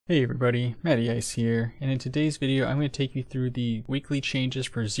Hey everybody, Matty Ice here, and in today's video I'm going to take you through the weekly changes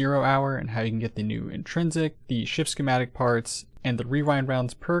for 0 Hour and how you can get the new intrinsic, the ship schematic parts, and the rewind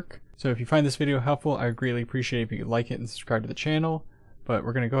rounds perk. So if you find this video helpful, I would greatly appreciate if you could like it and subscribe to the channel. But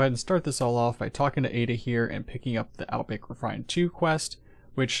we're going to go ahead and start this all off by talking to Ada here and picking up the Outbreak Refine 2 quest,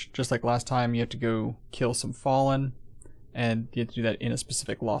 which, just like last time, you have to go kill some Fallen, and you have to do that in a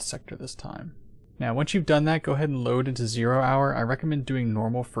specific lost sector this time. Now once you've done that, go ahead and load into 0 Hour. I recommend doing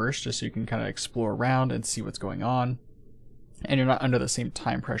normal first just so you can kind of explore around and see what's going on. And you're not under the same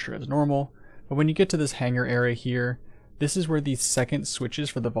time pressure as normal. But when you get to this hangar area here, this is where the second switches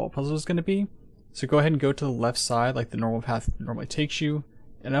for the vault puzzle is going to be. So go ahead and go to the left side like the normal path normally takes you.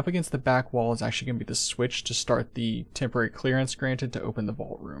 And up against the back wall is actually going to be the switch to start the temporary clearance granted to open the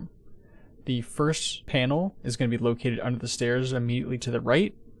vault room. The first panel is going to be located under the stairs immediately to the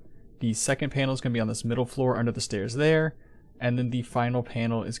right. The second panel is going to be on this middle floor under the stairs there, and then the final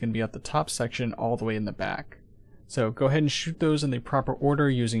panel is going to be at the top section all the way in the back. So go ahead and shoot those in the proper order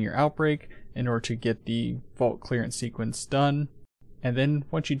using your outbreak in order to get the vault clearance sequence done. And then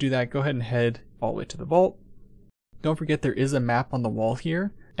once you do that, go ahead and head all the way to the vault. Don't forget there is a map on the wall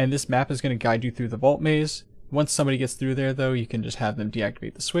here, and this map is going to guide you through the vault maze. Once somebody gets through there though, you can just have them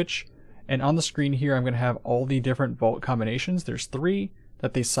deactivate the switch. And on the screen here I'm going to have all the different vault combinations. There's 3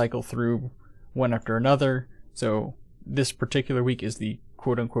 that they cycle through one after another. So this particular week is the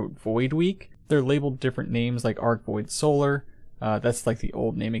quote-unquote Void Week. They're labeled different names like Arc Void Solar. That's like the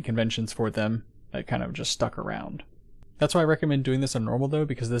old naming conventions for them that kind of just stuck around. That's why I recommend doing this on normal though,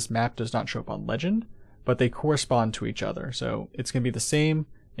 because this map does not show up on Legend, but they correspond to each other. So it's going to be the same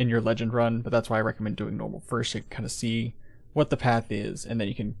in your Legend run, but that's why I recommend doing normal first. You can kind of see what the path is, and then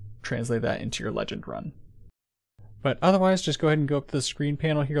you can translate that into your Legend run. But otherwise, just go ahead and go up to the screen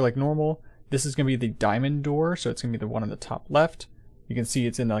panel here like normal. This is going to be the diamond door, so it's going to be the one on the top left. You can see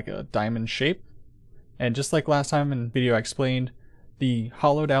it's in like a diamond shape. And just like last time in the video I explained, the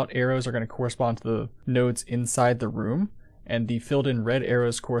hollowed out arrows are going to correspond to the nodes inside the room, and the filled in red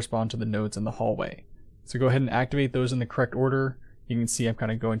arrows correspond to the nodes in the hallway. So go ahead and activate those in the correct order. You can see I'm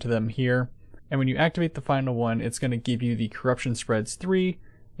kind of going to them here. And when you activate the final one, it's going to give you the Corruption Spreads 3,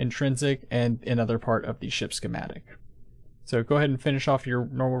 intrinsic, and another part of the ship schematic. So go ahead and finish off your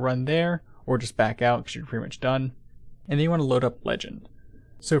normal run there, or just back out because you're pretty much done. And then you want to load up Legend.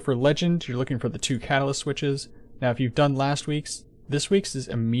 So for Legend, you're looking for the 2 catalyst switches. Now if you've done last week's, this week's is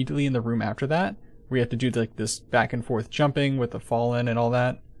immediately in the room after that, where you have to do like this back and forth jumping with the Fallen and all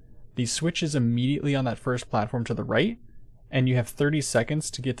that. The switch is immediately on that first platform to the right, and you have 30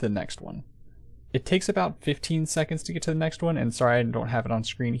 seconds to get to the next one. It takes about 15 seconds to get to the next one, and sorry I don't have it on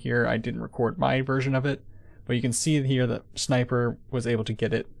screen here, I didn't record my version of it, but you can see here that Sniper was able to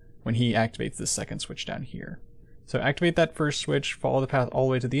get it when he activates this second switch down here. So activate that first switch, follow the path all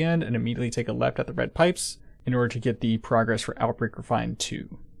the way to the end, and immediately take a left at the red pipes in order to get the progress for Outbreak Refine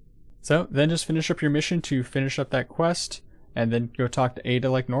 2. So then just finish up your mission to finish up that quest, and then go talk to Ada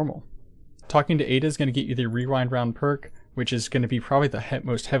like normal. Talking to Ada is going to get you the Rewind Round perk, which is going to be probably the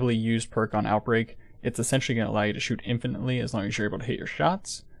most heavily used perk on Outbreak. It's essentially going to allow you to shoot infinitely as long as you're able to hit your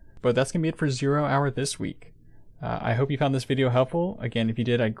shots. But that's going to be it for 0 Hour this week. I hope you found this video helpful. Again, if you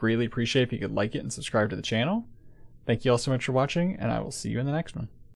did, I'd greatly appreciate if you could like it and subscribe to the channel. Thank you all so much for watching, and I will see you in the next one.